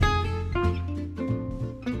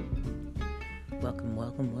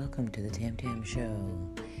welcome to the Tam Tam Show.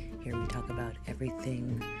 Here we talk about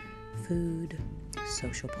everything food,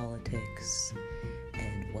 social politics,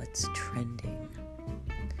 and what's trending.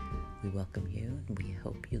 We welcome you and we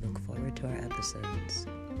hope you look forward to our episodes.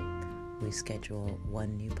 We schedule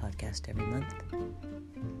one new podcast every month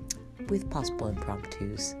with possible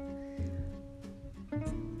impromptus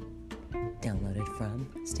downloaded from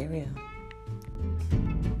Stereo.